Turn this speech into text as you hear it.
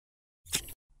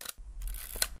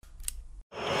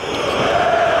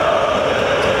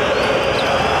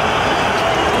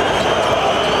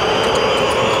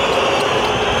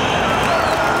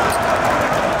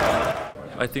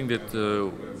think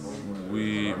that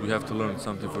we have to learn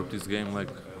something from this game, like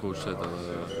coach said.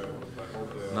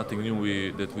 Nothing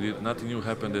new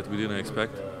happened that we didn't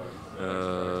expect.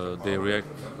 They react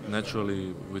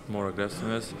naturally with more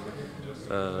aggressiveness.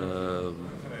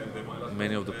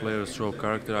 Many of the players show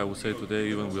character. I would say today,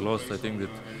 even we lost, I think that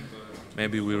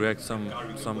maybe we react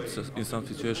in some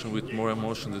situation with more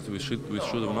emotion that we should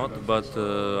have not. But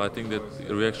I think that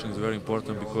reaction is very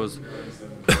important because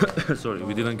sorry,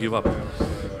 we didn't give up.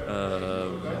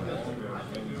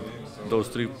 Those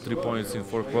three points in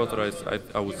fourth quarter,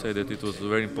 I would say that it was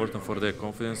very important for their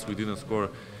confidence. We didn't score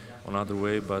another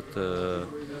way, but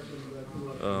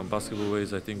basketball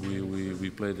ways, I think we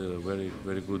played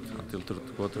very good until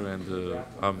third quarter, and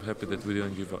I'm happy that we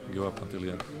didn't give up until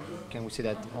the end. Can we say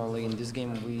that only in this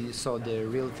game we saw the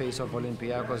real face of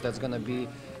Olympiacos that's going to be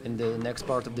in the next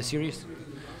part of the series?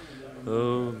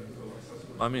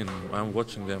 I mean, I'm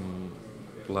watching them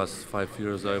last 5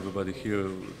 years. Everybody here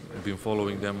been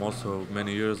following them also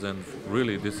many years, and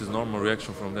really this is normal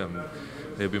reaction from them.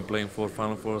 They've been playing for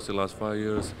Final Fours the last 5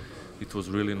 years. It was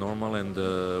really normal, and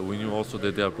we knew also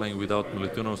that they are playing without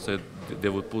Milutino, said they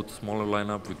would put smaller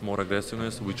lineup with more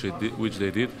aggressiveness, which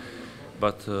they did.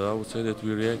 But I would say that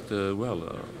we react well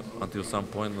until some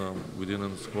point. We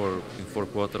didn't score in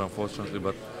fourth quarter, unfortunately,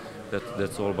 but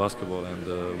that's all basketball, and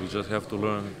we just have to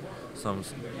learn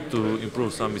to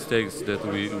improve some mistakes that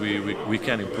we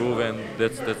can improve, and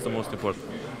that's the most important.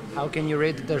 How can you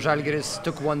rate the Zalgiris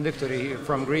took one victory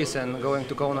from Greece and going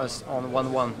to Kaunas on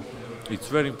 1-1? It's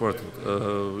very important.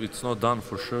 It's not done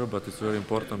for sure, but it's very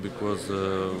important because,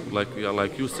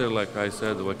 like you said, like I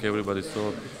said, like everybody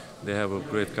saw, they have a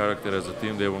great character as a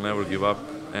team. They will never give up,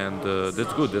 and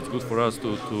that's good. That's good for us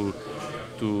to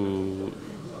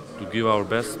give our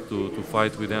best, to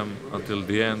fight with them until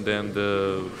the end, and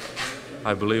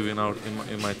I believe in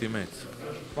my teammates.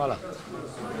 Voila.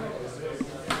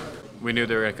 We knew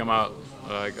they were going to come out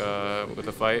with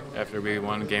a fight after we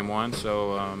won game one,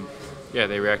 so yeah,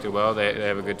 they reacted well. They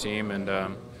have a good team, and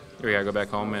we got to go back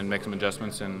home and make some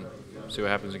adjustments and see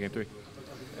what happens in game three.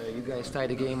 You guys tied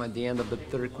the game at the end of the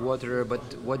third quarter, but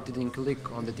what didn't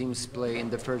click on the team's play in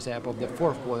the first half of the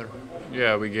fourth quarter?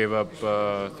 Yeah, we gave up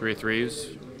 3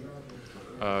 threes,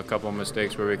 a couple of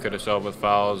mistakes where we could have solved with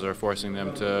fouls or forcing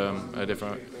them to a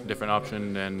different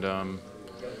option, and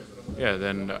yeah,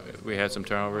 then we had some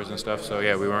turnovers and stuff. So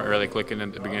yeah, we weren't really clicking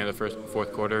at the beginning of the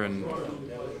fourth quarter, and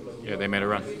yeah, they made a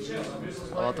run.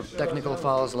 A lot of technical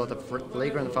fouls, a lot of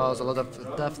flagrant fouls, a lot of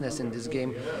toughness in this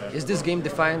game. Is this game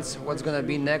defines what's going to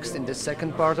be next in the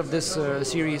second part of this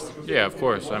series? Yeah, of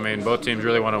course. I mean, both teams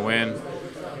really want to win.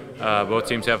 Both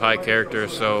teams have high character,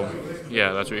 so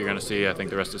yeah, that's what you're going to see, I think,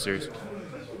 the rest of the series.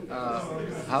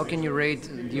 How can you rate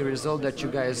the result that you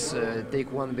guys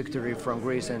take one victory from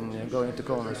Greece and go into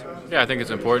Kaunas? Yeah, I think it's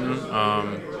important.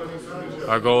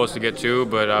 Our goal is to get 2,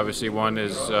 but obviously 1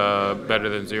 is better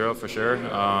than 0 for sure.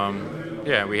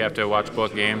 Yeah, we have to watch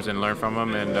both games and learn from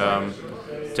them and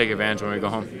take advantage when we go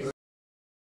home.